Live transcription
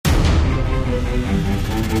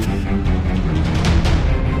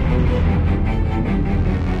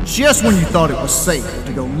Just when you thought it was safe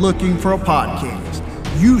to go looking for a podcast,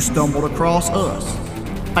 you stumbled across us.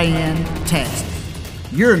 Fantastic.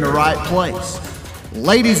 You're in the right place.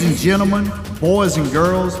 Ladies and gentlemen, boys and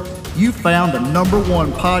girls, you found the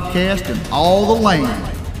 #1 podcast in all the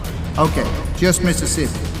land. Okay, just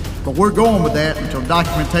Mississippi, but we're going with that until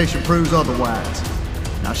documentation proves otherwise.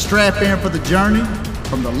 Now strap in for the journey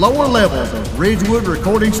from the lower levels of Ridgewood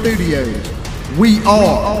Recording Studios. We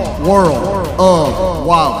are World of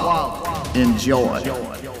Wally. Enjoy.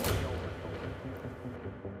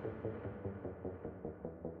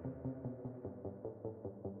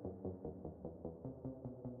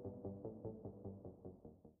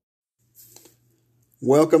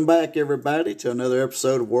 Welcome back, everybody, to another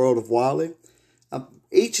episode of World of Wally.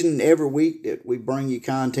 Each and every week that we bring you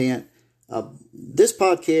content, this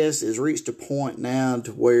podcast has reached a point now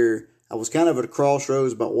to where I was kind of at a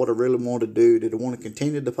crossroads about what I really wanted to do. Did I want to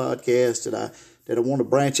continue the podcast? Did I want to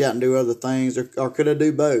branch out and do other things, or could I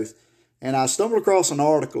do both? And I stumbled across an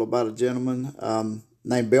article about a gentleman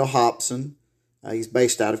named Bill Hobson. He's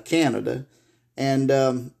based out of Canada.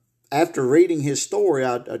 And after reading his story,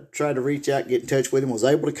 I tried to reach out, get in touch with him, was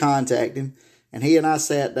able to contact him. And he and I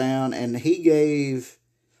sat down, and he gave,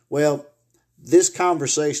 this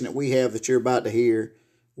conversation that we have that you're about to hear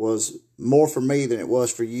was more for me than it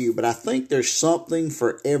was for you. But I think there's something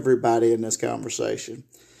for everybody in this conversation.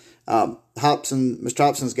 Mr.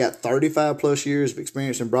 Hobson's got 35 plus years of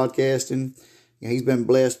experience in broadcasting. He's been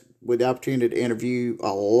blessed with the opportunity to interview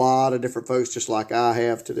a lot of different folks, just like I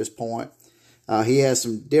have to this point. He has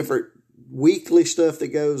some different weekly stuff that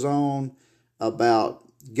goes on about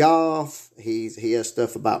golf. He has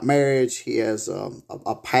stuff about marriage. He has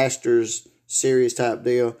a pastor's series type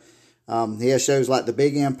deal. He has shows like The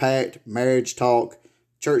Big Impact, Marriage Talk,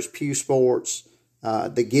 Church Pew Sports,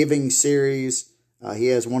 the Giving series. He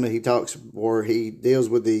has one that he talks where he deals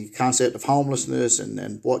with the concept of homelessness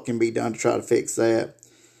and what can be done to try to fix that.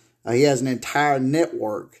 He has an entire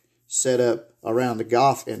network set up around the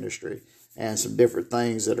golf industry and some different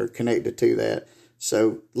things that are connected to that.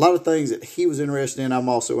 So a lot of things that he was interested in, I'm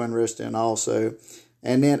also interested in also.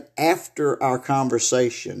 And then after our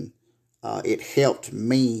conversation, it helped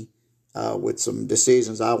me with some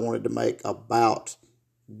decisions I wanted to make about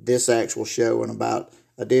this actual show and about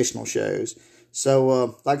additional shows.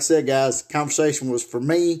 So, like I said, guys, conversation was for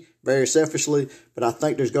me very selfishly, but I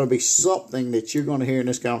think there's going to be something that you're going to hear in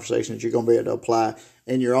this conversation that you're going to be able to apply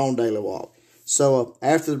in your own daily walk. So,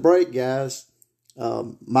 after the break, guys,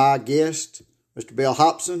 my guest, Mr. Bill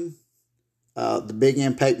Hobson, the Big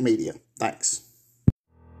Impact Media. Thanks.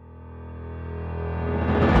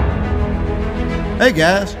 Hey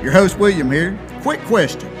guys, your host William here. Quick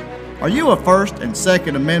question. Are you a First and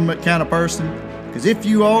Second Amendment kind of person? Because if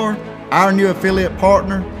you are, our new affiliate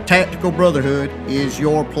partner, Tactical Brotherhood, is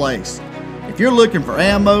your place. If you're looking for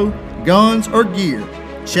ammo, guns, or gear,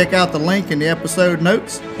 check out the link in the episode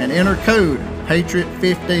notes and enter code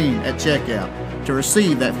PATRIOT15 at checkout to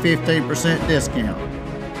receive that 15%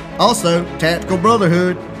 discount. Also, Tactical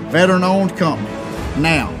Brotherhood, veteran-owned company.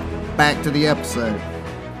 Now, back to the episode.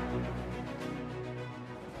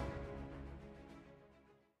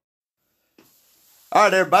 All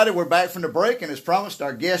right, everybody, we're back from the break, and as promised,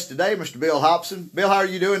 our guest today, Mr. Bill Hobson. Bill, how are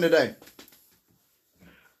you doing today?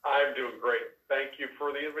 I'm doing great. Thank you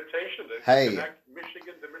for the invitation to connect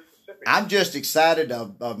Michigan to Mississippi. I'm just excited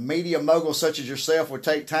a media mogul such as yourself would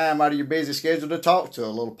take time out of your busy schedule to talk to a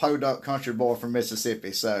little podunk country boy from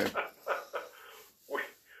Mississippi. So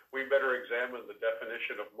we better examine the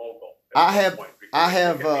definition of mogul. I have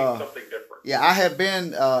something different. Yeah, I have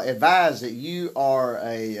been advised that you are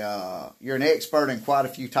you're an expert in quite a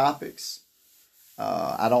few topics.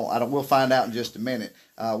 We'll find out in just a minute.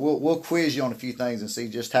 We'll quiz you on a few things and see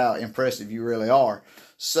just how impressive you really are.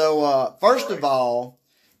 So, first of all,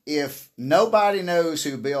 if nobody knows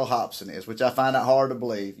who Bill Hobson is, which I find it hard to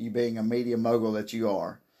believe, you being a media mogul that you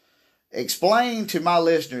are, explain to my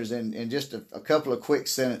listeners in just a couple of quick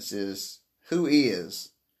sentences, who is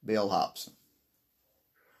Bill Hobson?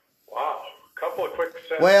 Wow. Couple of quick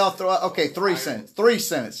sentences. Well, three sentences.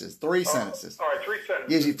 Three sentences. All right, 3 sentences.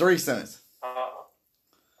 Gives you 3 sentences.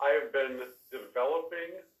 I have been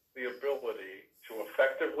developing the ability to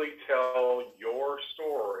effectively tell your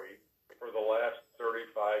story for the last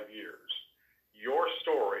 35 years. Your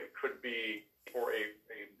story could be for a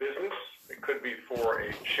business, it could be for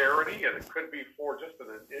a charity, and it could be for just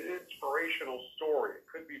an inspirational story. It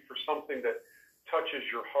could be for something that touches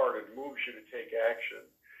your heart and moves you to take action.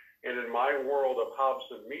 And in my world of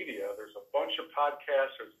Hobson Media, there's a bunch of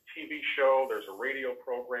podcasts, there's a TV show, there's a radio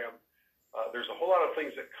program. There's a whole lot of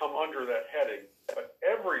things that come under that heading, but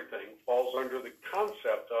everything falls under the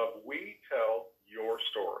concept of we tell your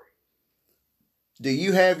story. Do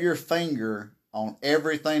you have your finger on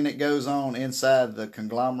everything that goes on inside the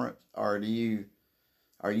conglomerate, or have you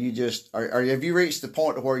reached the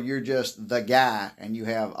point where you're just the guy and you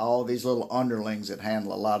have all these little underlings that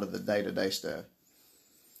handle a lot of the day-to-day stuff?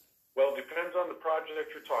 Well, it depends on the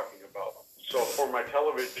project you're talking about. So for my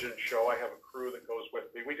television show, I have a crew that goes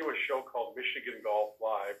with me. We do a show called Michigan Golf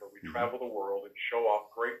Live, where we travel the world and show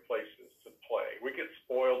off great places to play. We get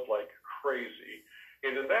spoiled like crazy.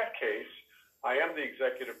 And in that case, I am the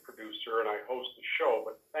executive producer and I host the show,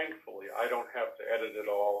 but thankfully I don't have to edit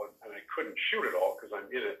it all, and I couldn't shoot it all because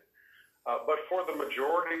I'm in it. But for the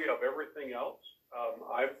majority of everything else,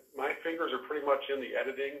 my fingers are pretty much in the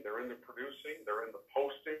editing, they're in the producing, they're in the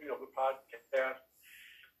posting of the podcast.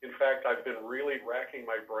 In fact, I've been really racking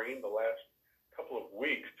my brain the last couple of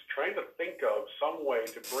weeks trying to think of some way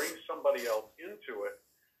to bring somebody else into it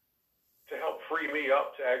to help free me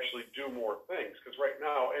up to actually do more things. Because right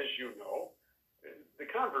now, as you know, the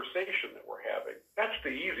conversation that we're having, that's the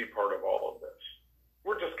easy part of all of this.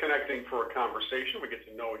 We're just connecting for a conversation. We get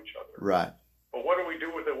to know each other. Right. But what do we do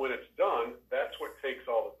with it when it's done? That's what takes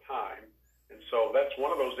all the time. And so that's one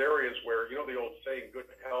of those areas where, you know, the old saying, good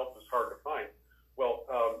help is hard to find. Well,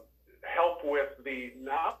 help with the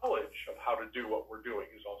knowledge of how to do what we're doing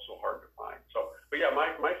is also hard to find. So, but yeah,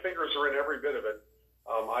 my fingers are in every bit of it.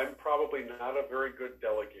 I'm probably not a very good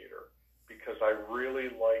delegator, because I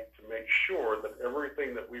really like to make sure that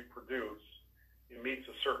everything that we produce, it meets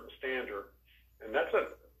a certain standard. And that's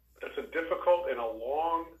a difficult and a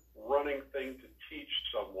long-running thing to teach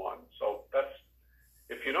someone. So that's,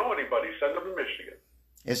 if you know anybody, send them to Michigan.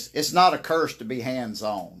 It's not a curse to be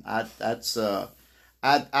hands-on.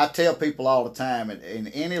 I tell people all the time, in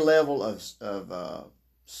any level of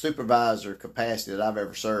supervisor capacity that I've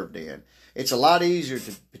ever served in, it's a lot easier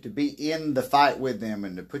to be in the fight with them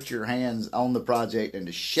and to put your hands on the project and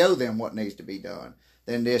to show them what needs to be done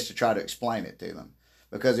than it is to try to explain it to them.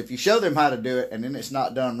 Because if you show them how to do it and then it's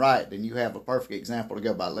not done right, then you have a perfect example to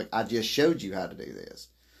go by. Look, I just showed you how to do this.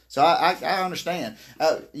 So I understand.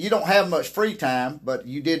 You don't have much free time, but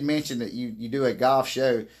you did mention that you do a golf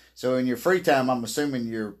show. So in your free time, I'm assuming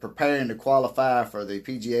you're preparing to qualify for the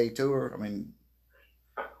PGA Tour. I mean,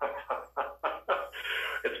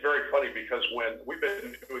 it's very funny because when we've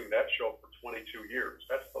been doing that show for 22 years,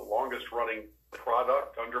 that's the longest running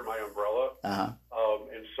product under my umbrella.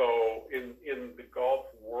 And so in the golf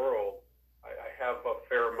world, I have a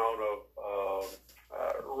fair amount of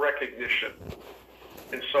recognition.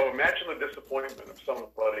 And so imagine the disappointment of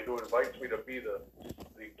somebody who invites me to be the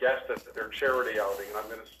guest at their charity outing, and I'm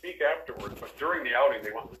going to speak afterwards, but during the outing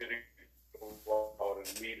they want me to go out and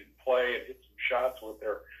meet and play and hit some shots with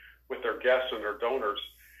their guests and their donors.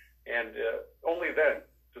 And only then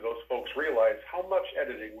do those folks realize how much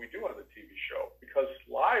editing we do on the TV show, because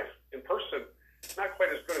live in person, it's not quite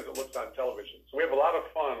as good as it looks on television. So we have a lot of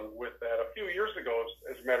fun with that. A few years ago,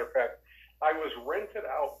 as a matter of fact, I was rented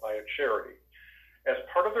out by a charity. As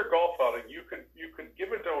part of their golf outing, you could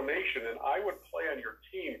give a donation, and I would play on your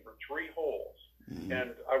team for 3 holes. Mm-hmm. And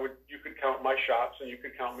you could count my shots, and you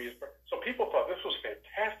could count me as. So people thought this was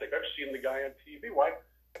fantastic. I've seen the guy on TV. Why?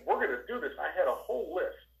 We're going to do this. I had a whole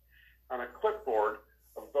list on a clipboard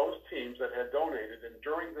of those teams that had donated, and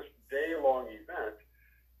during this day-long event,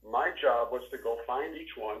 my job was to go find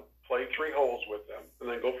each one, play 3 holes with them, and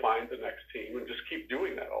then go find the next team, and just keep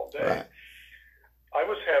doing that all day. Right. I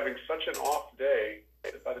was having such an off day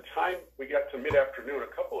that by the time we got to mid-afternoon,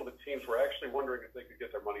 a couple of the teams were actually wondering if they could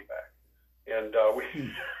get their money back. And we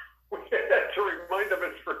had to remind them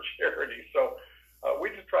it's for charity. So we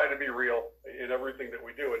just try to be real in everything that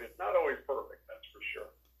we do, and it's not always perfect, that's for sure.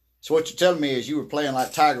 So what you're telling me is you were playing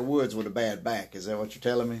like Tiger Woods with a bad back. Is that what you're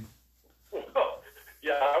telling me? Well,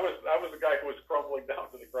 yeah, I was the guy who was crumbling down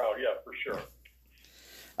to the crowd. Yeah, for sure.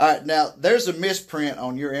 All right, now there's a misprint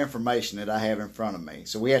on your information that I have in front of me,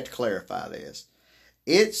 so we have to clarify this.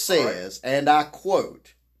 It says, right, and I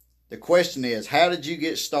quote, the question is, how did you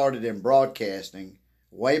get started in broadcasting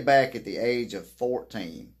way back at the age of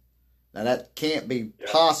 14? Now that can't be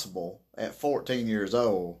possible at 14 years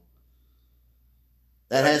old.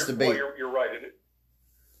 That has to be. Well, you're right.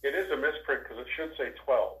 It is a misprint because it should say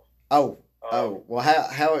 12. Well,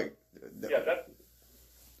 how it... Yeah,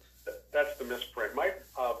 that's the misprint.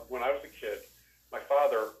 When I was a kid, my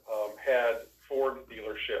father had Ford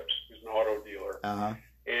dealerships. He was an auto dealer,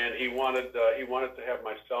 and he wanted to have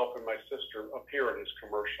myself and my sister appear in his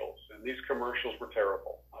commercials, and these commercials were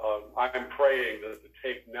terrible. I'm praying that the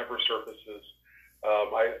tape never surfaces.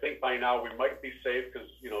 I think by now we might be safe because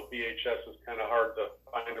VHS VHS is kind of hard to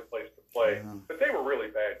find a place to play. But they were really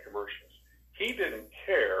bad commercials. He didn't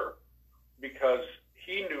care because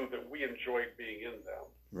he knew that we enjoyed being in them.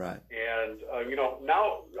 Right. And,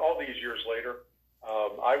 now all these years later,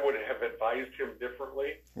 I would have advised him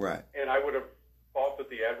differently. Right. And I would have thought that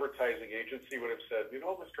the advertising agency would have said,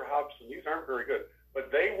 Mr. Hobson, these aren't very good.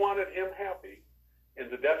 But they wanted him happy. And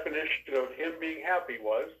the definition of him being happy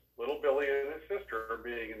was little Billy and his sister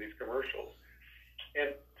being in these commercials.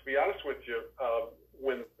 And to be honest with you,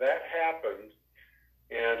 when that happened,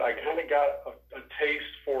 and I kind of got a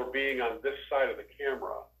taste for being on this side of the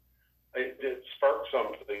camera, it sparked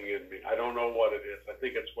something in me. I don't know what it is. I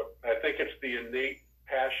think it's the innate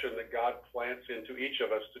passion that God plants into each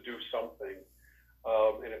of us to do something.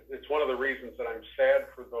 And it's one of the reasons that I'm sad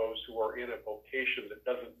for those who are in a vocation that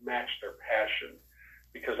doesn't match their passion,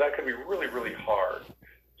 because that can be really, really hard.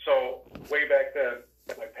 So way back then,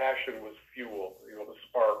 my passion was fuel. The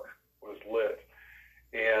spark was lit.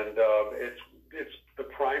 And it's the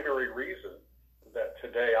primary reason that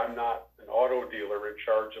today I'm not an auto dealer in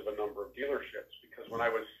charge of a number of dealerships, because when I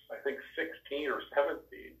was, I think, 16 or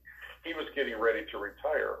 17, he was getting ready to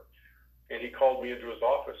retire. And he called me into his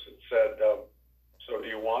office and said, so do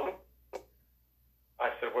you want them?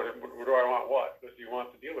 I said, what do I want? What? He goes, do you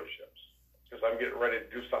want the dealerships? Because I'm getting ready to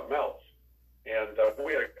do something else. And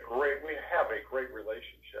we have a great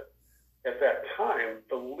relationship. At that time,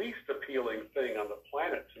 the least appealing thing on the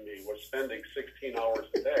planet to me was spending 16 hours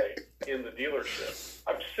a day in the dealership.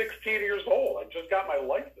 I'm 16 years old. I just got my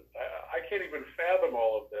license. I can't even fathom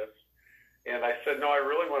all of this. And I said, no, I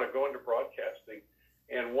really want to go into broadcasting.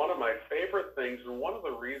 And one of my favorite things, and one of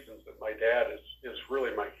the reasons that my dad is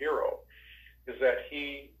really my hero, is that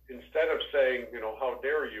he, instead of saying, how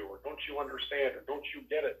dare you, or don't you understand, or don't you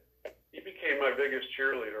get it, he became my biggest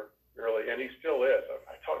cheerleader, really, and he still is.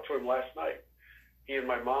 I talked to him last night. He and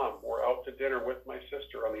my mom were out to dinner with my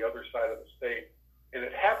sister on the other side of the state, and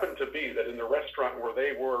it happened to be that in the restaurant where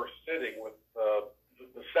they were sitting with the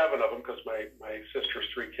seven of them, because my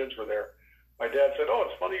sister's three kids were there, my dad said, oh,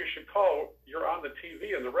 it's funny you should call. You're on the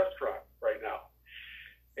TV in the restaurant right now.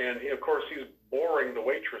 And, of course, he's boring the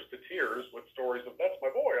waitress to tears with stories of, that's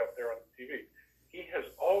my boy up there on the TV. He has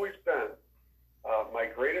always been my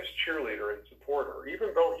greatest cheerleader and supporter,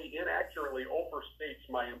 even though he inaccurately overstates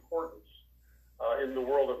my importance in the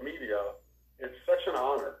world of media. It's such an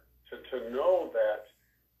honor to know that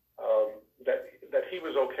he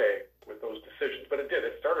was okay with those decisions. But it did.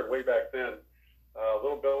 It started way back then.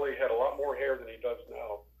 Little Billy had a lot more hair than he does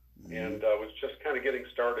now, and was just kind of getting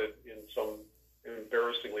started in some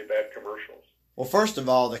embarrassingly bad commercials. Well, first of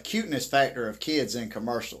all, the cuteness factor of kids in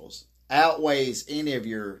commercials outweighs any of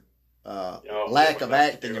your lack of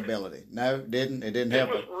acting ability. No, it didn't help.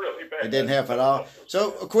 It was really bad. It didn't help at all.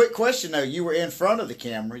 So, a quick question though: you were in front of the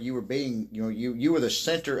camera. You were being, you were the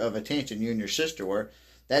center of attention. You and your sister were.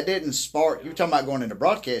 That didn't spark. You were talking about going into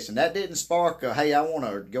broadcasting. That didn't spark. Hey, I want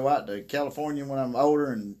to go out to California when I'm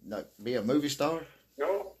older and be a movie star.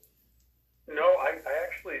 No. I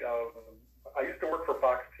actually I used to work for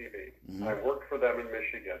Fox TV. Mm-hmm. I worked for them in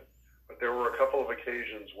Michigan. But there were a couple of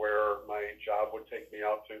occasions where my job would take me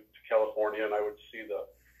out to California, and I would see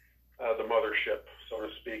the mothership, so to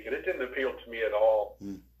speak, and it didn't appeal to me at all.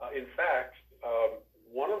 In fact,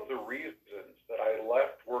 one of the reasons that I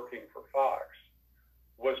left working for Fox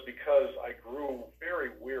was because I grew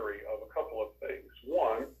very weary of a couple of things.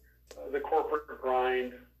 One, the corporate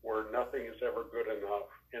grind where nothing is ever good enough,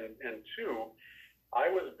 and two, I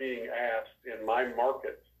was being asked in my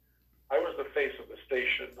market. I was the face of the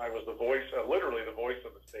station. I was the voice, literally the voice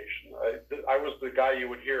of the station. I was the guy you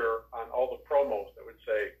would hear on all the promos that would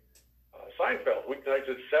say, Seinfeld, weeknights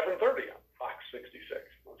at 7:30 on Fox 66,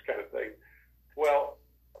 this kind of thing. Well,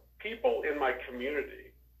 people in my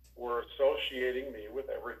community were associating me with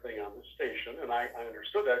everything on the station, and I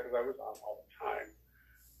understood that because I was on all the time.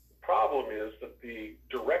 The problem is that the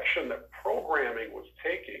direction that programming was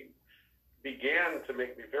taking began to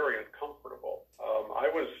make me very uncomfortable. I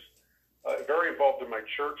was very involved in my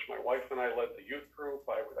church. My wife and I led the youth group.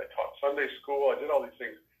 I taught Sunday school. I did all these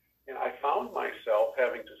things. And I found myself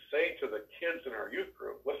having to say to the kids in our youth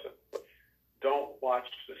group, listen, don't watch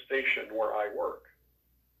the station where I work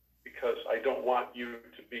because I don't want you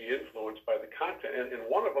to be influenced by the content. And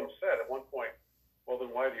one of them said at one point, well,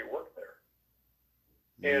 then why do you work there?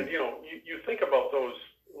 And, you think about those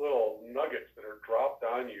little nuggets that are dropped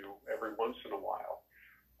on you every once in a while.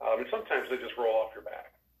 And sometimes they just roll off your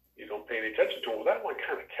back. You don't pay any attention to them. Well, that one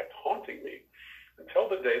kind of kept haunting me until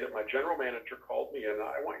the day that my general manager called me, and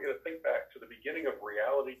I want you to think back to the beginning of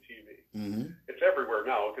reality TV. Mm-hmm. It's everywhere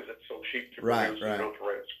now because it's so cheap to produce. You don't have to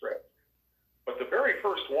write a script. But the very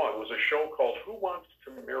first one was a show called Who Wants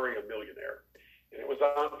to Marry a Millionaire? And it was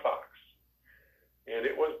on Fox. And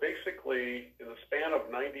it was basically, in the span of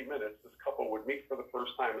 90 minutes, this couple would meet for the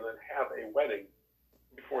first time and then have a wedding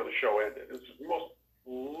before the show ended. It was the most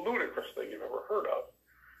ludicrous thing you've ever heard of.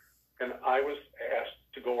 And I was asked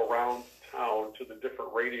to go around town to the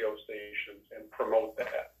different radio stations and promote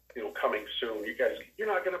that, coming soon. You guys, you're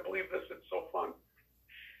not going to believe this. It's so fun.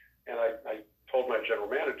 And I told my general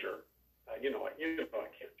manager, I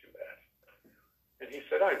can't do that. And he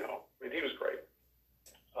said, I know. And he was great.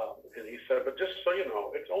 And he said, but just so you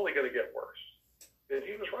know, it's only going to get worse. And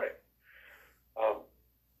he was right.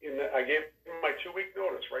 I gave him my 2-week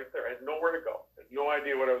notice right there. I had nowhere to go. I had no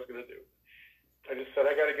idea what I was going to do. I just said,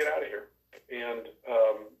 I got to get out of here. And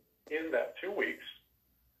in that 2 weeks,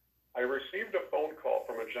 I received a phone call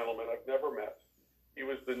from a gentleman I've never met. He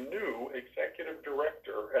was the new executive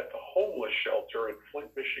director at the homeless shelter in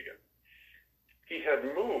Flint, Michigan. He had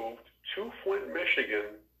moved to Flint,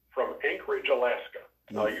 Michigan from Anchorage, Alaska.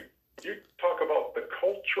 Now, you talk about the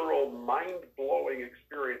cultural, mind-blowing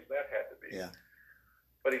experience that had to be. Yeah.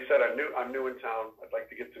 But he said, I'm new in town. I'd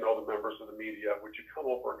like to get to know the members of the media. Would you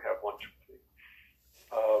come over and have lunch with me?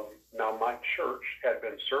 Now, my church had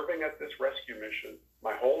been serving at this rescue mission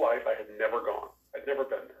my whole life. I had never gone. I'd never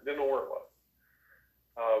been there. Didn't know where it was.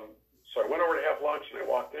 So I went over to have lunch, and I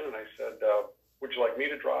walked in, and I said, would you like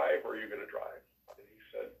me to drive, or are you going to drive? And he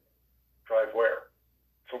said, drive where?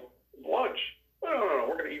 So lunch. No,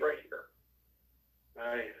 we're going to eat right here.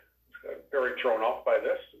 I was very thrown off by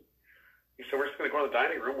this. He said, we're just going to go in the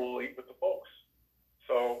dining room. We'll eat with the folks.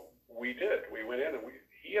 So we did. We went in, and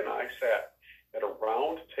he and I sat at a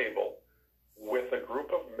round table with a group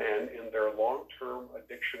of men in their long-term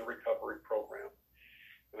addiction recovery program.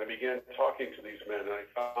 And I began talking to these men, and I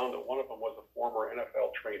found that one of them was a former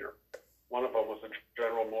NFL trainer. One of them was a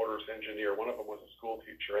General Motors engineer. One of them was a school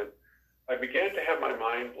teacher. And I began to have my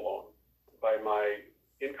mind blown by my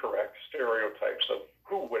incorrect stereotypes of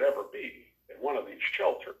who would ever be in one of these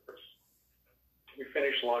shelters. We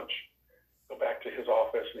finished lunch, go back to his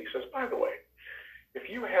office, and he says, by the way, if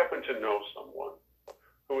you happen to know someone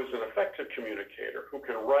who is an effective communicator, who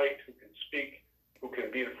can write, who can speak, who can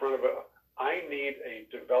be in front of I need a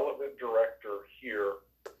development director here,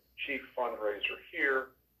 chief fundraiser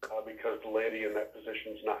here, because the lady in that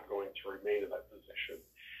position is not going to remain in that position.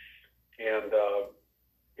 And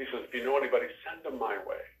he says, if you know anybody, send them my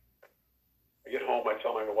way. I get home, I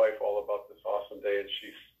tell my wife all about this awesome day, and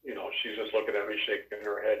she's just looking at me, shaking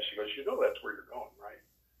her head. She goes, that's where you're going, right?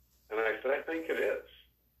 And I said, I think it is.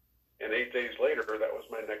 And 8 days later, that was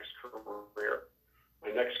my next career. My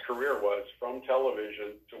next career was from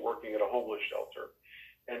television to working at a homeless shelter.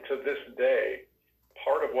 And to this day,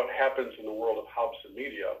 part of what happens in the world of Hobson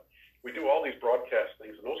Media, we do all these broadcast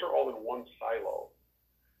things, and those are all in one silo.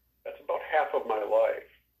 That's about half of my life.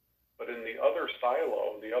 But in the other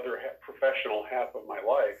silo, the other professional half of my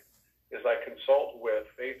life, is I consult with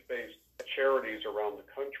faith-based charities around the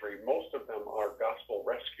country. Most of them are gospel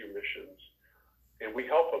rescue missions. And we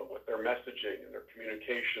help them with their messaging and their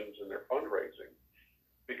communications and their fundraising,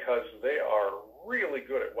 because they are really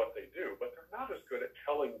good at what they do, but they're not as good at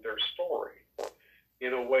telling their story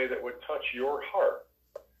in a way that would touch your heart.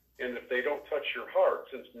 And if they don't touch your heart,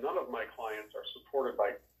 since none of my clients are supported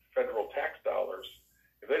by federal tax dollars,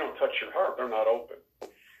 if they don't touch your heart, they're not open.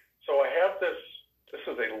 So I have this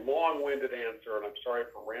is a long-winded answer, and I'm sorry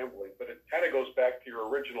for rambling, but it kind of goes back to your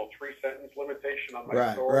original 3-sentence limitation on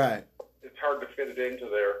my story. Right. It's hard to fit it into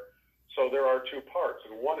there. So there are two parts,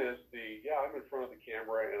 and one is I'm in front of the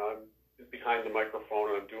camera, and I'm behind the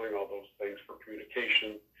microphone, and I'm doing all those things for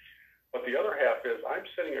communication. But the other half is I'm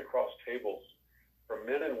sitting across tables from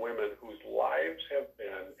men and women whose lives have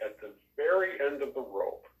been at the very end of the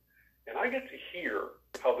rope, and I get to hear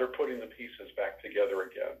how they're putting the pieces back together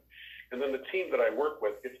again. And then the team that I work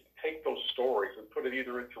with gets to take those stories and put it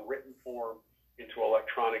either into written form, into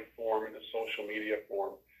electronic form, into social media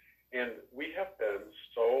form. And we have been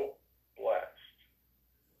so blessed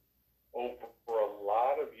over a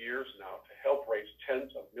lot of years now to help raise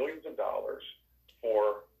tens of millions of dollars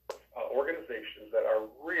for organizations that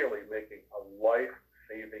are really making a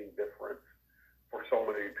life-saving difference for so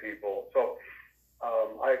many people. So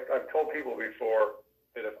I've told people before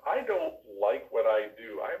that if I don't like what I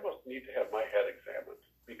do, I must need to have my head examined,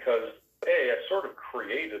 because I sort of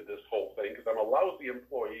created this whole thing because I'm a lousy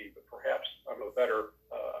employee, but perhaps I'm a better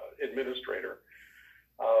administrator.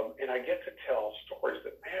 And I get to tell stories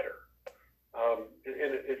that matter.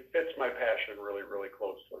 And it fits my passion really, really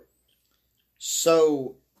closely.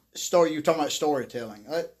 So you're talking about storytelling,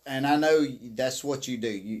 and I know that's what you do.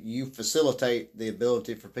 You facilitate the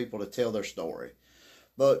ability for people to tell their story,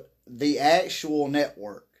 but the actual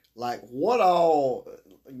network, like what all?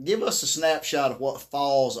 Give us a snapshot of what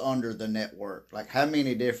falls under the network. Like how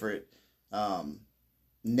many different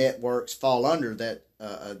networks fall under that?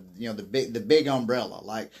 The big umbrella.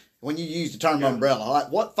 Like when you use the term umbrella,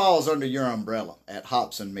 like what falls under your umbrella at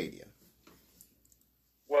Hobson Media?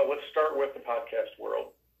 Well, let's start with the podcast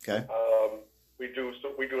world. Okay.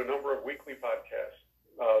 We do a number of weekly podcasts.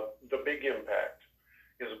 The Big Impact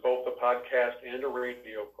is both a podcast and a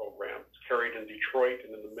radio program. It's carried in Detroit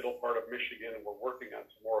and in the middle part of Michigan, and we're working on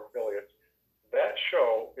some more affiliates. That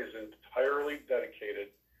show is entirely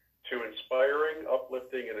dedicated to inspiring,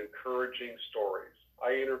 uplifting, and encouraging stories.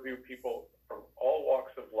 I interview people from all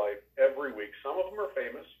walks of life every week. Some of them are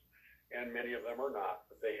famous, and many of them are not,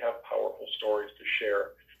 but they have powerful stories to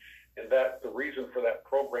share. And the reason for that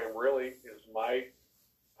program really is my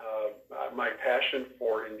passion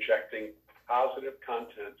for injecting positive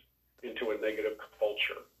content into a negative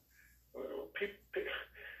culture.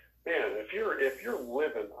 Man, if you're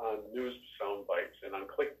living on news sound bites and on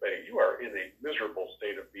clickbait, you are in a miserable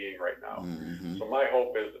state of being right now. Mm-hmm. So my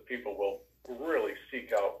hope is that people will really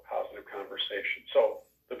seek out positive conversation. So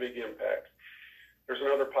The Big Impact. There's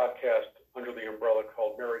another podcast under the umbrella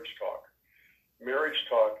called Marriage Talk. Marriage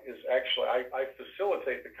Talk is actually, I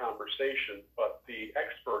facilitate the conversation, but the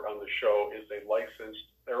expert on the show is a licensed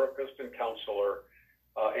therapist and counselor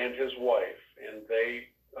and his wife, and they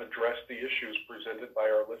address the issues presented by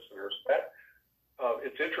our listeners.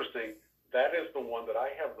 It's interesting. That is the one that I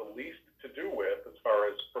have the least to do with as far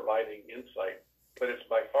as providing insight, but it's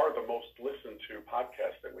by far the most listened to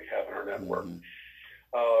podcast that we have in our network. Mm-hmm.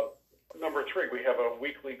 Number 3, we have a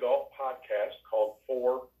weekly golf podcast called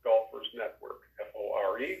For Golfers Network,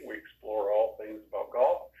 FORE. We explore all things about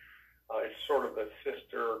golf. It's sort of the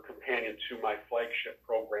sister companion to my flagship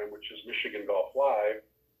program, which is Michigan Golf Live,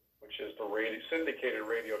 which is the syndicated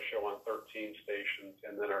radio show on 13 stations,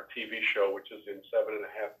 and then our TV show, which is in 7.5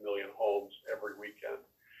 million homes every weekend.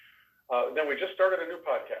 Then we just started a new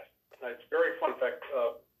podcast. It's very fun. In fact,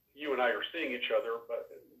 you and I are seeing each other,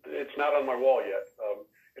 but it's not on my wall yet.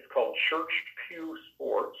 It's called Church Pew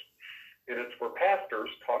Sports, and it's where pastors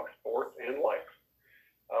talk sports and life.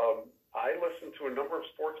 I listen to a number of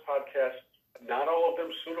sports podcasts, not all of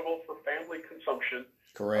them suitable for family consumption.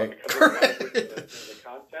 Correct. Because of the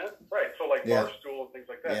content. Right. So like Barstool and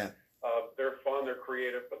things like that. Yeah. They're fun, they're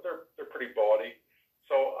creative, but they're pretty bawdy.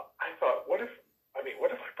 So I thought, what if I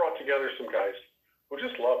brought together some guys who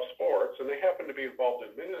just love sports and they happen to be involved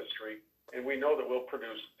in ministry, and we know that we'll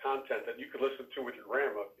produce content that you could listen to with your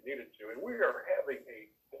grandma if you needed to. And we are having a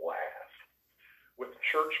blast with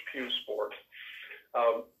Church Pew Sports.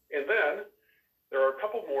 And then there are a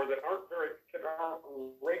couple more that aren't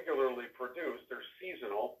regularly produced. They're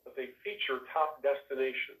seasonal, but they feature top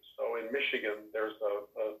destinations. So in Michigan, there's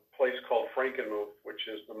a place called Frankenmuth, which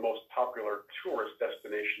is the most popular tourist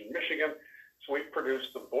destination in Michigan. So we've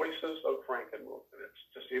produced the Voices of Frankenmuth, and it's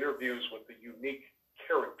just interviews with the unique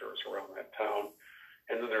characters around that town.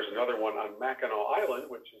 And then there's another one on Mackinac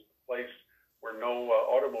Island, which is the place where no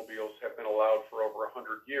automobiles have been allowed for over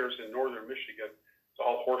 100 years in northern Michigan. It's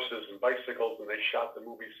all horses and bicycles, and they shot the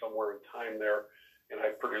movie somewhere in time there. And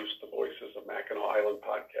I produced the Voices of Mackinac Island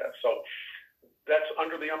podcast. So that's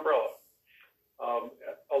under the umbrella.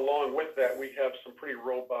 Along with that, we have some pretty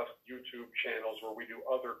robust YouTube channels where we do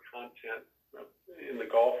other content in the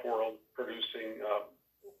golf world, producing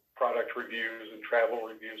product reviews and travel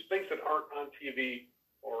reviews, things that aren't on TV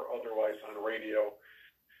or otherwise on radio.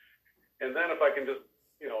 And then if I can just,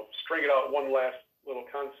 string it out one last little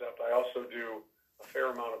concept, I also do a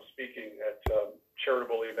fair amount of speaking at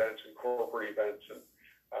charitable events and corporate events. And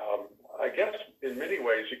I guess in many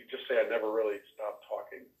ways, you could just say I never really stopped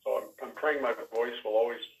talking. So I'm praying my voice will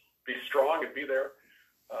always be strong and be there.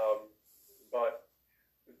 But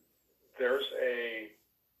there's a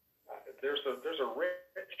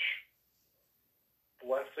rich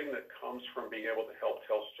blessing that comes from being able to help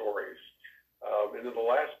tell stories. And then the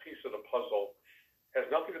last piece of the puzzle has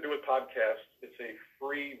nothing to do with podcasts. It's a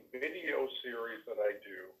free video series that I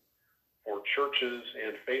do for churches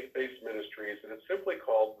and faith-based ministries, and it's simply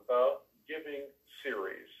called The Giving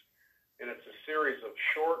Series. And it's a series of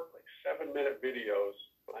short, 7-minute videos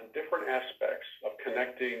on different aspects of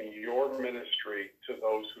connecting your ministry to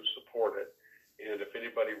those who support it. And if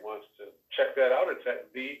anybody wants to check that out, it's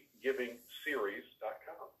at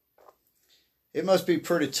thegivingseries.com. It must be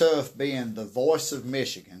pretty tough being the voice of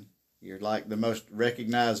Michigan. You're like the most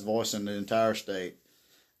recognized voice in the entire state.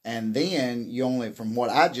 And then you only, from what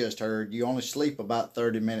I just heard, you only sleep about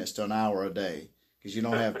 30 minutes to an hour a day because you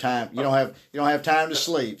don't have time. You don't have time to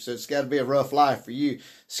sleep. So it's got to be a rough life for you.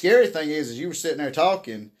 Scary thing is you were sitting there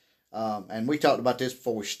talking, and we talked about this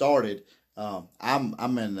before we started. I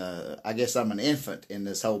guess I'm an infant in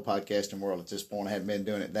this whole podcasting world at this point. I haven't been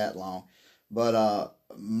doing it that long, but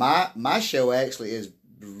my show actually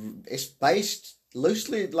it's based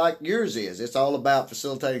loosely like yours is. It's all about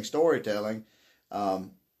facilitating storytelling.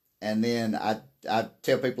 And then I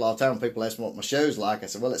tell people all the time, when people ask me what my show's like, I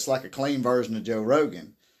said, well, it's like a clean version of Joe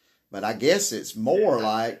Rogan. But I guess it's more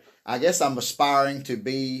like, I guess I'm aspiring to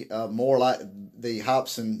be more like the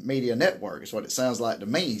Hobson Media Network is what it sounds like to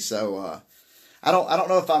me. So I don't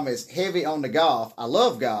know if I'm as heavy on the golf. I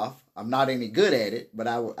love golf. I'm not any good at it, but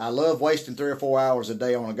I love wasting 3 or 4 hours a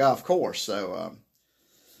day on a golf course. So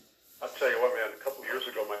I'll tell you what, man, a couple of years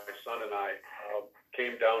ago, my son and I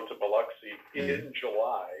came down to Biloxi in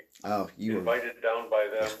July. Oh, you were invited down by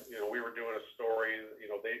them. We were doing a story.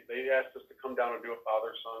 They asked us to come down and do a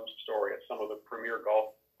father-son story at some of the premier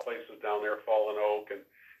golf places down there, Fallen Oak, and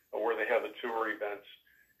where they have the tour events.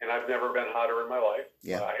 And I've never been hotter in my life.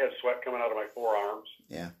 Yeah. I had sweat coming out of my forearms.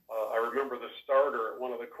 Yeah. I remember the starter at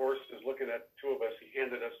one of the courses looking at the two of us. He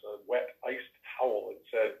handed us a wet iced towel and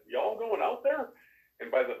said, "Y'all going out there?" And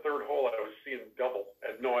by the third hole, I was seeing double.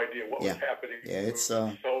 I had no idea what was happening. Yeah, it's so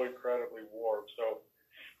incredibly warm. So,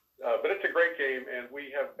 but it's a great game, and we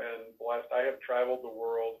have been blessed. I have traveled the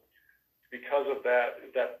world because of that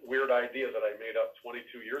weird idea that I made up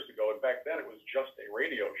 22 years ago. And back then, it was just a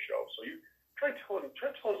radio show. So you try telling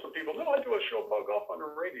some people, "No, I do a show about golf on the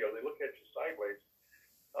radio." They look at you sideways.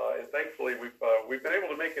 And thankfully, we've been able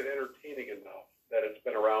to make it entertaining enough that it's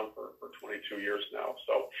been around for 22 years now.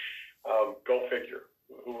 So go figure.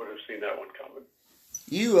 Who would have seen that one coming?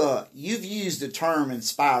 You've used the term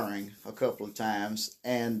inspiring a couple of times,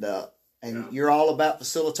 and you're all about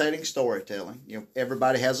facilitating storytelling.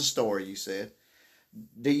 Everybody has a story, you said.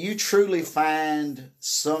 Do you truly find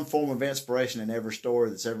some form of inspiration in every story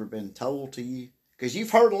that's ever been told to you? Because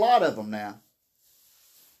you've heard a lot of them now.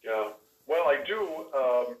 Yeah. Well, I do.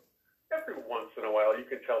 Every once in a while, you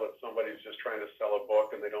can tell that somebody's just trying to sell a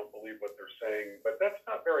book and they don't believe what they're saying, but that's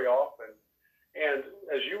not very often. And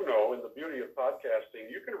as you know, in the beauty of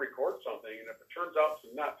podcasting, you can record something, and if it turns out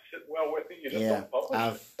to not sit well with you, you just don't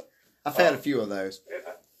publish it. I've had a few of those.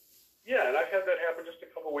 And I've had that happen just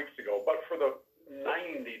a couple of weeks ago. But for the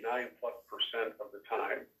 99+% of the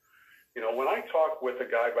time, when I talk with a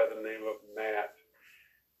guy by the name of Matt,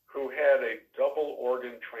 who had a double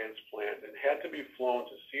organ transplant and had to be flown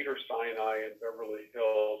to Cedars-Sinai in Beverly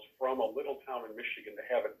Hills from a little town in Michigan to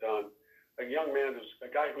have it done, a young man,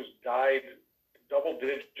 a guy who's died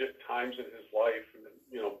double-digit times in his life and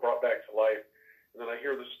brought back to life. And then I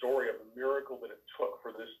hear the story of the miracle that it took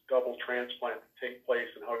for this double transplant to take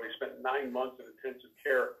place and how he spent 9 months in intensive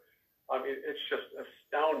care. I mean, it's just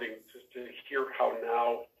astounding to hear how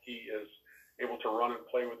now he is able to run and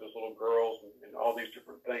play with his little girls and all these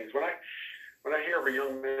different things. When I hear of a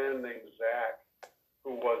young man named Zach,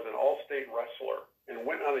 who was an all-state wrestler and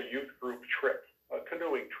went on a youth group trip, a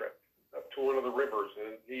canoeing trip, up to one of the rivers,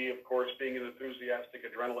 and he, of course, being an enthusiastic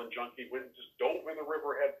adrenaline junkie, went and just dove in the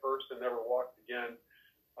river head first and never walked again,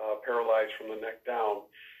 paralyzed from the neck down.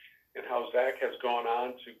 And how Zach has gone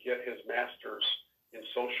on to get his master's in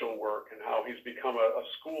social work, and how he's become a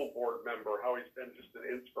school board member, how he's been just an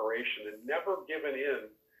inspiration and never given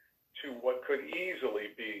in to what could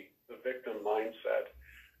easily be the victim mindset.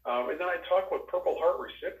 And then I talk with Purple Heart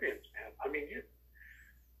recipients, man. I mean,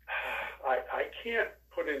 I can't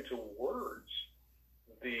put into words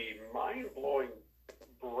the mind-blowing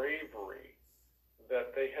bravery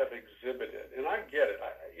that they have exhibited. And I get it.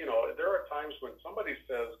 There are times when somebody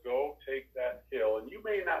says, "Go take that hill," and you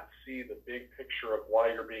may not see the big picture of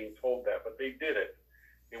why you're being told that, but they did it.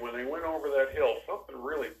 And when they went over that hill, something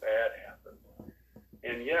really bad happened.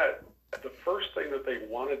 And yet, the first thing that they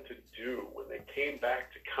wanted to do when they came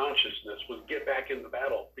back to consciousness was get back in the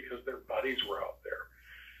battle because their buddies were out there.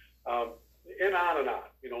 And on and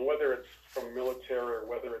on, whether it's from military or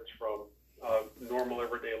whether it's from normal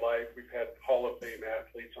everyday life. We've had Hall of Fame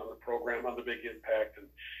athletes on the program on the Big Impact. And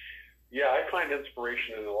yeah, I find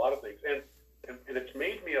inspiration in a lot of things. And it's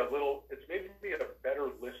made me a better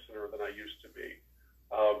listener than I used to be.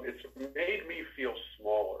 It's made me feel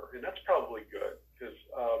smaller, and that's probably good because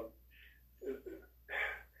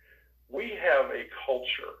we have a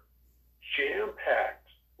culture jam-packed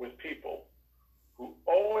with people who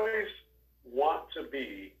always want to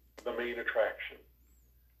be the main attraction.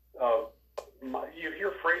 You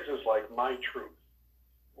hear phrases like "my truth."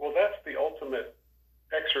 Well, that's the ultimate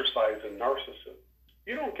exercise in narcissism.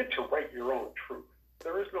 You don't get to write your own truth.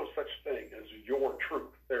 There is no such thing as your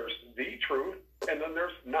truth. There's the truth, and then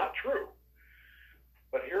there's not true.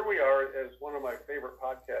 But here we are, as one of my favorite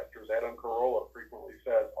podcasters, Adam Carolla, frequently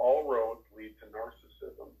says, all roads lead to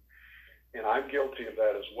narcissism. And I'm guilty of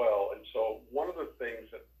that as well. And so one of the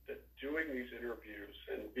things that doing these interviews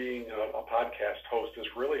and being a podcast host has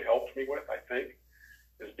really helped me with, I think,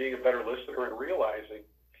 is being a better listener and realizing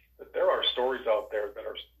that there are stories out there that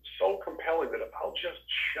are so compelling that if I'll just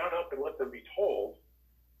shut up and let them be told,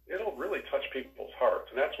 it'll really touch people's hearts.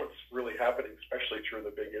 And that's what's really happening, especially through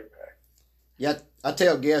the Big Impact. Yeah, I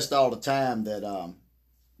tell guests all the time that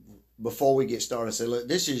before we get started, I say, look,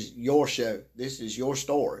 this is your show. This is your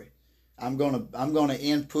story. I'm gonna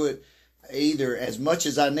input either as much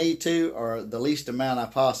as I need to or the least amount I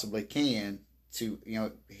possibly can to,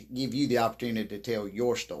 give you the opportunity to tell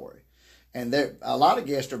your story. And a lot of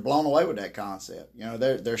guests are blown away with that concept.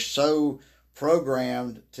 They're so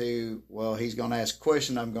programmed to, well, he's going to ask a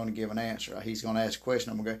question, I'm going to give an answer. He's going to ask a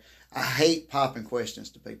question, I'm going to go. I hate popping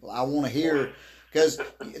questions to people. I want to hear, because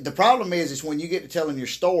the problem is when you get to telling your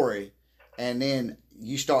story and then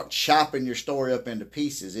you start chopping your story up into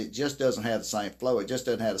pieces, it just doesn't have the same flow. It just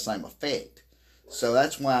doesn't have the same effect. So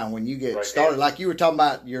that's why when you get started, like you were talking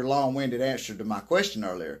about your long-winded answer to my question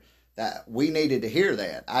earlier, that we needed to hear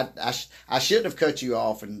that. I shouldn't have cut you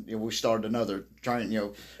off and we started another train,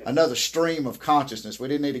 another stream of consciousness. We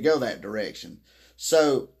didn't need to go that direction.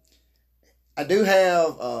 So I do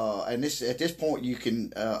have, and at this point you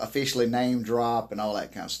can officially name drop and all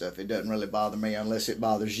that kind of stuff. It doesn't really bother me unless it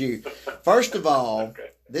bothers you. First of all,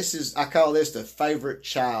 I call this the favorite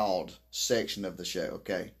child section of the show.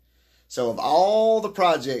 Okay, so of all the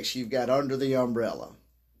projects you've got under the umbrella,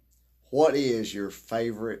 what is your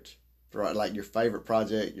favorite? Like your favorite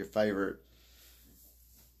project, your favorite?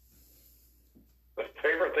 The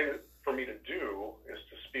favorite thing for me to do is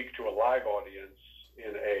to speak to a live audience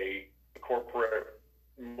in a corporate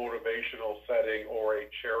motivational setting or a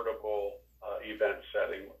charitable event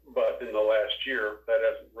setting. But in the last year, that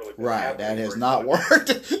hasn't really been happening. That has not worked.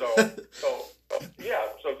 so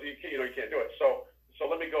you can't do it. So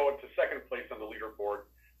let me go into second place on the leaderboard.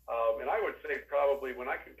 And I would say probably when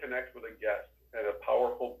I can connect with a guest in a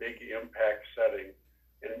powerful, big impact setting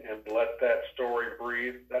and let that story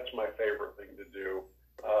breathe, that's my favorite thing to do.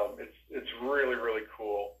 It's really, really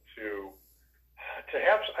cool to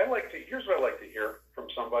have. Here's what I like to hear from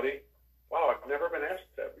somebody. Wow, I've never been asked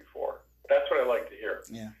that before. That's what I like to hear.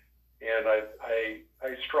 Yeah. And I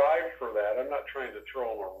strive for that. I'm not trying to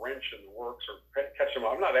throw them a wrench in the works or catch them.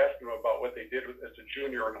 I'm not asking them about what they did as a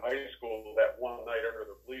junior in high school that one night under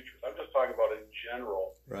the bleachers. I'm just talking about in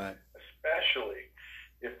general. Right. Especially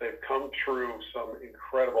if they've come through some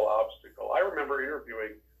incredible obstacle. I remember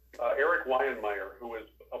interviewing Eric Weinmeier, who is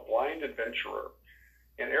a blind adventurer.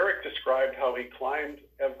 And Eric described how he climbed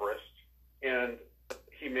Everest, and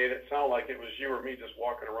he made it sound like it was you or me just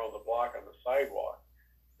walking around the block on the sidewalk.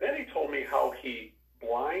 Then he told me how he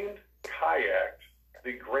blind kayaked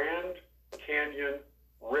the Grand Canyon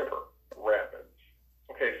River rapids.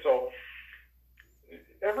 Okay, so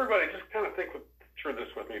everybody just kind of think through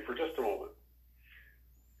this with me for just a moment.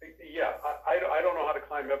 Yeah, I don't know how to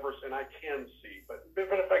climb Everest, and I can see, but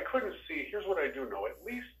if I couldn't see, here's what I do know. At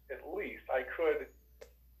least I could,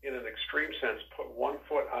 in an extreme sense, put one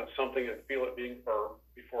foot on something and feel it being firm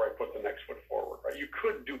before I put the next foot forward. Right? You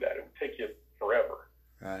could do that. It would take you forever.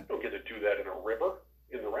 Right. You don't get to do that in a river,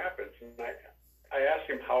 in the rapids. And I asked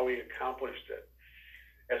him how he accomplished it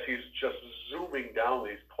as he's just zooming down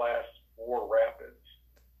these class 4 rapids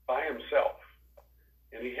by himself.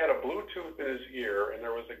 And he had a Bluetooth in his ear, and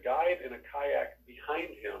there was a guide in a kayak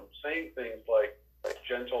behind him saying things like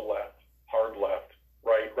gentle left, hard left,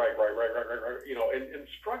 right, and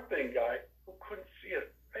instructing guy who couldn't see a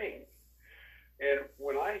thing. And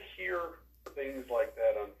when I hear things like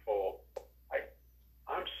that unfold,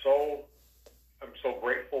 I'm so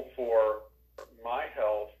grateful for my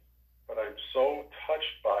health, but I'm so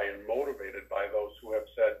touched by and motivated by those who have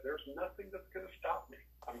said, there's nothing that's going to stop me.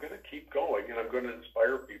 I'm going to keep going, and I'm going to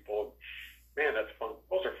inspire people. Man, that's fun.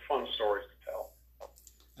 Those are fun stories to tell.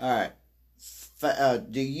 All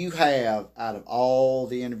right. Do you have, out of all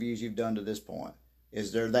the interviews you've done to this point,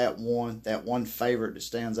 is there that one favorite that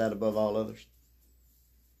stands out above all others?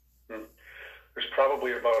 There's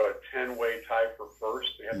probably about a 10-way tie for first.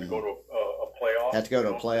 They have to go to a playoff. Have to go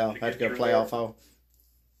to a playoff. Have to go to playoff hole.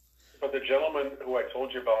 But the gentleman who I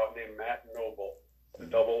told you about, named Matt Noble, the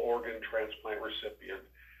double organ transplant recipient,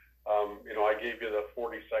 I gave you the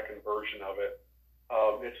 40-second version of it.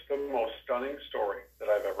 It's the most stunning story that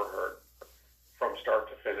I've ever heard from start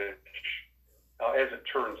to finish. as it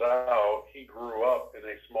turns out, he grew up in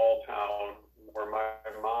a small town where my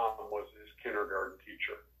mom was his kindergarten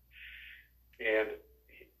teacher. And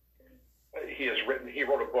he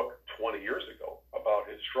wrote a book 20 years ago about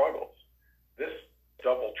his struggles. This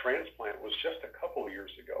double transplant was just a couple of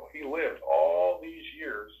years ago. He lived all these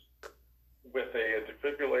years with a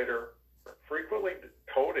defibrillator, frequently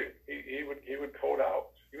coding. He would code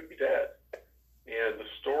out. He would be dead. And the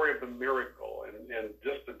story of the miracle and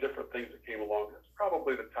just the different things that came along, that's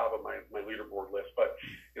probably the top of my leaderboard list. But,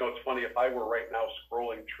 it's funny, if I were right now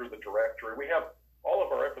scrolling through the directory, we have all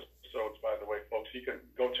of our episodes, by the way, folks. You can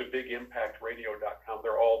go to bigimpactradio.com.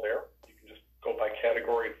 They're all there. You can just go by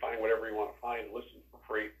category and find whatever you want to find and listen for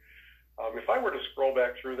free. If I were to scroll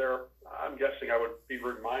back through there, I'm guessing I would be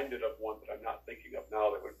reminded of one that I'm not thinking of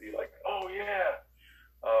now that would be like, oh, yeah,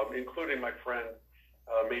 including my friend,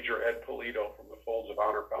 Major Ed Polito from the Folds of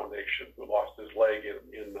Honor Foundation, who lost his leg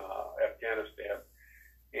in Afghanistan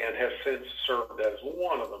and has since served as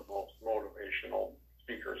one of the most motivational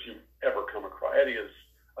speakers you've ever come across. Eddie is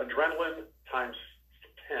adrenaline times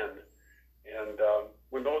 10. And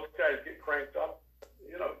when those guys get cranked up,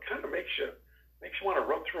 it kind of makes you want to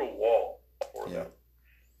run through a wall for them.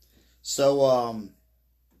 So,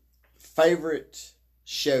 favorite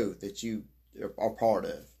show that you are part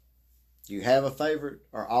of? Do you have a favorite,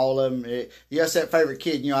 or all of them? You got that favorite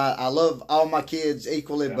kid. I love all my kids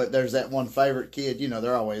equally, but there's that one favorite kid.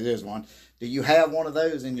 There always is one. Do you have one of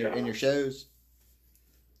those in your shows?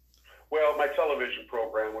 Well, my television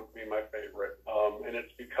program would be my favorite, and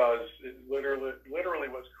it's because it literally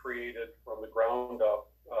was created from the ground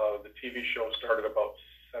up. The TV show started about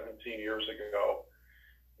 17 years ago,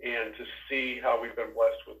 and to see how we've been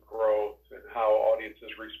blessed with growth and how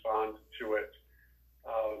audiences respond to it.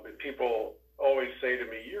 And people always say to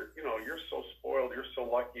me, you're so spoiled, you're so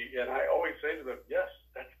lucky. And I always say to them, yes,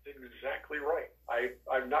 that's exactly right.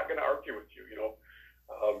 I'm not going to argue with you.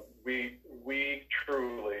 We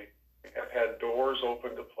truly have had doors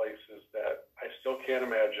open to places that I still can't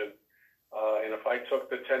imagine. And if I took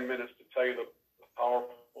the 10 minutes to tell you the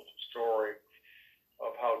powerful story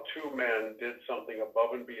of how two men did something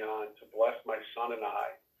above and beyond to bless my son and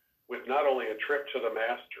I, with not only a trip to the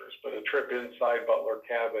Masters, but a trip inside Butler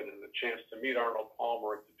Cabin and the chance to meet Arnold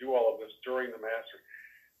Palmer and to do all of this during the Masters,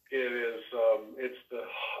 it's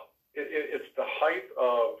the height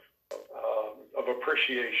of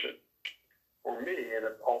appreciation for me, and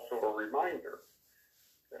it's also a reminder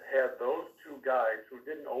that had those two guys who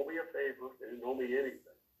didn't owe me a favor, they didn't owe me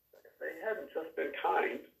anything, if they hadn't just been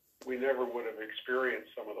kind, we never would have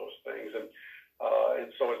experienced some of those things. And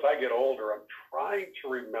so as I get older, I'm trying to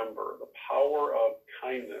remember the power of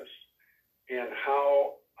kindness and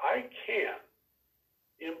how I can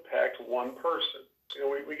impact one person.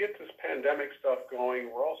 We get this pandemic stuff going.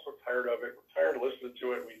 We're all so tired of it. We're tired of listening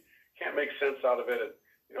to it. We can't make sense out of it. And,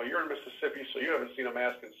 you're in Mississippi, so you haven't seen a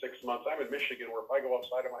mask in 6 months. I'm in Michigan, where if I go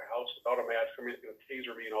outside of my house without a mask, somebody's going to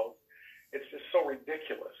taser me, It's just so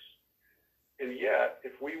ridiculous. And yet,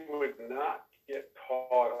 if we would not get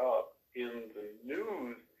caught up in the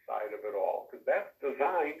news side of it all, because that's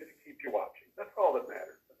designed to keep you watching. That's all that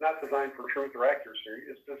matters. It's not designed for truth or accuracy.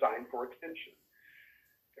 It's designed for attention.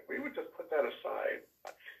 If we would just put that aside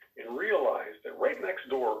and realize that right next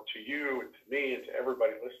door to you and to me and to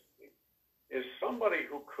everybody listening is somebody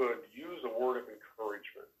who could use a word of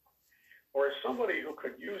encouragement, or is somebody who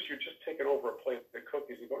could use you just taking over a plate of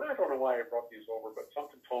cookies and going, I don't know why I brought these over, but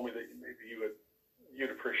something told me that maybe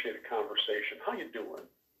you'd appreciate a conversation. How you doing?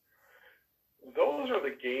 Those are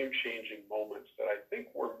the game-changing moments that I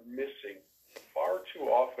think we're missing far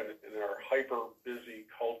too often in our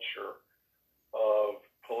hyper-busy culture of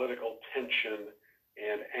political tension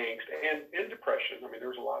and angst and depression. I mean,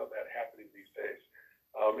 there's a lot of that happening these days.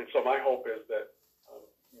 And so my hope is that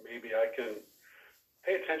maybe I can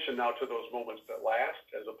pay attention now to those moments that last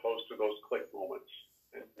as opposed to those click moments.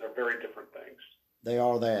 And they're very different things. They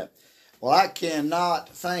are that. Well, I cannot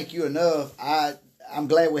thank you enough. I'm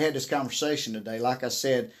glad we had this conversation today. Like I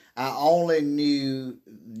said, I only knew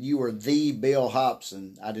you were the Bill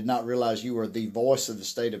Hobson. I did not realize you were the voice of the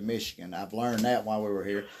state of Michigan. I've learned that while we were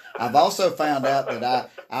here. I've also found out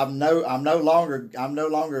that I'm no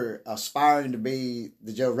longer aspiring to be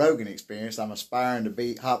the Joe Rogan Experience. I'm aspiring to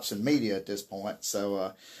be Hobson Media at this point.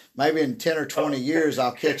 So maybe in 10 or 20 years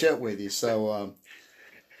I'll catch up with you. So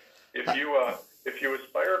if you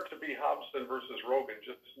aspire to be Hobson versus Rogan,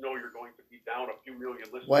 just know you're going to be down a few million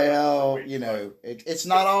listeners. Well, it's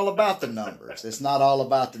not all about the numbers. It's not all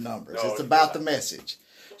about the numbers. No, it's about the message.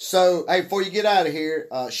 So, hey, before you get out of here,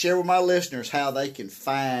 share with my listeners how they can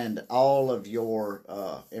find all of your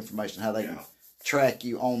information, how they can track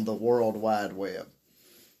you on the World Wide Web?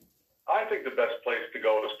 I think the best place to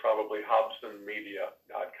go is probably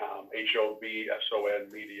hobsonmedia.com,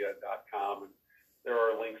 HOBSON media.com. And there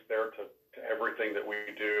are links there to everything that we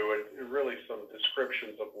do and really some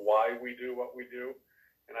descriptions of why we do what we do.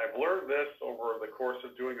 And I've learned this over the course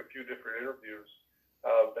of doing a few different interviews,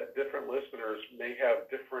 that different listeners may have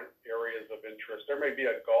different areas of interest. There may be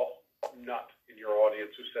a golf nut in your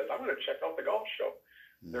audience who says, I'm going to check out the golf show.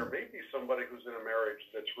 Mm-hmm. There may be somebody who's in a marriage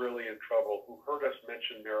that's really in trouble who heard us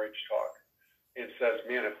mention Marriage Talk and says,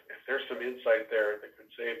 man, if there's some insight there that could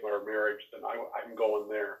save our marriage, then I'm going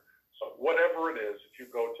there. So whatever it is, if you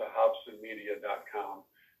go to hobsonmedia.com,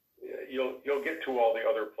 you'll get to all the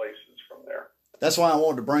other places from there. That's why I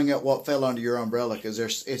wanted to bring up what fell under your umbrella, because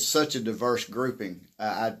it's such a diverse grouping.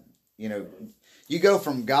 You go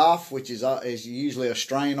from golf, which is usually a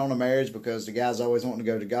strain on a marriage because the guy's always wanting to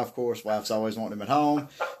go to the golf course, wife's always wanting him at home,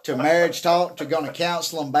 to Marriage Talk, to going to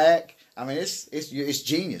counsel them back. I mean, it's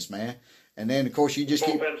genius, man. And then of course you just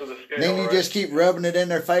keep rubbing it in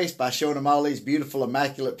their face by showing them all these beautiful,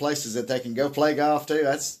 immaculate places that they can go play golf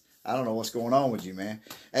to. I don't know what's going on with you, man.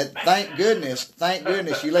 And thank goodness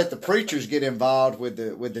you let the preachers get involved with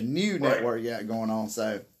the new network you got going on.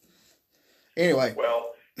 So anyway. Well,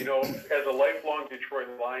 as a lifelong Detroit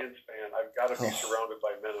Lions fan, I've got to be surrounded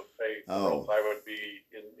by men of faith. Or else I would be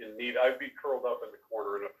in need. I'd be curled up in the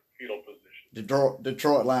corner in a fetal position.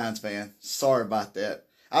 Detroit Lions fan. Sorry about that.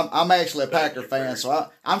 I'm actually a Packer fan, so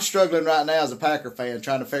I'm struggling right now as a Packer fan,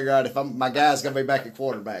 trying to figure out if my guy's going to be back at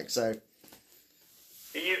quarterback. So.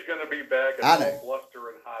 He's going to be back in all bluster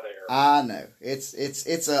and hot air. I know. It's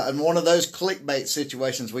one of those clickbait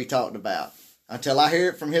situations we talked about. Until I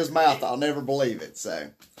hear it from his mouth, I'll never believe it. So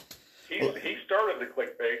he started the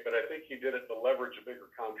clickbait, but I think he did it to leverage a bigger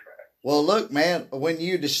contract. Well, look, man, when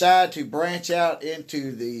you decide to branch out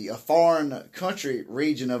into the foreign country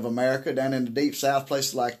region of America, down in the deep south,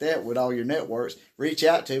 places like that, with all your networks, reach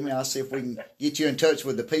out to me. I'll see if we can get you in touch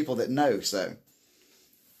with the people that know. So.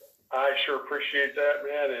 I sure appreciate that,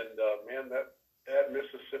 man. And, that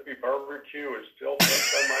Mississippi barbecue is still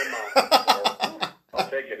fresh on my mind. So I'll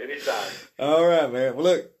take it anytime. All right, man. Well,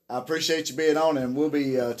 look, I appreciate you being on, and we'll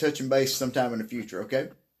be touching base sometime in the future, okay?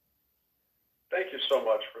 Thank you so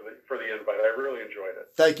much for the invite. I really enjoyed it.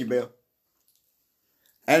 Thank you, Bill.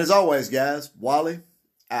 And as always, guys, Wally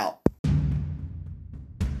out.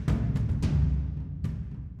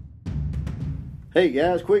 Hey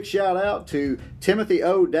guys, quick shout out to Timothy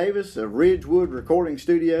O. Davis of Ridgewood Recording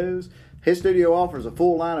Studios. His studio offers a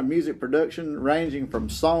full line of music production ranging from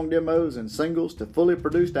song demos and singles to fully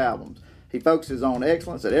produced albums. He focuses on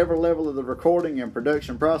excellence at every level of the recording and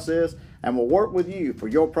production process and will work with you for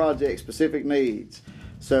your project-specific needs.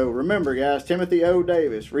 So remember, guys, Timothy O.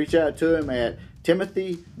 Davis. Reach out to him at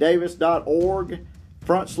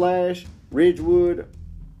timothydavis.org/Ridgewood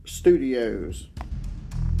Studios.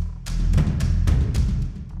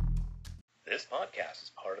 This podcast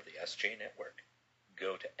is part of the SJ Network.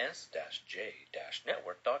 Go to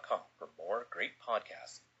s-j-network.com for more great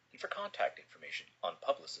podcasts and for contact information on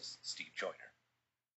publicist Steve Joyner.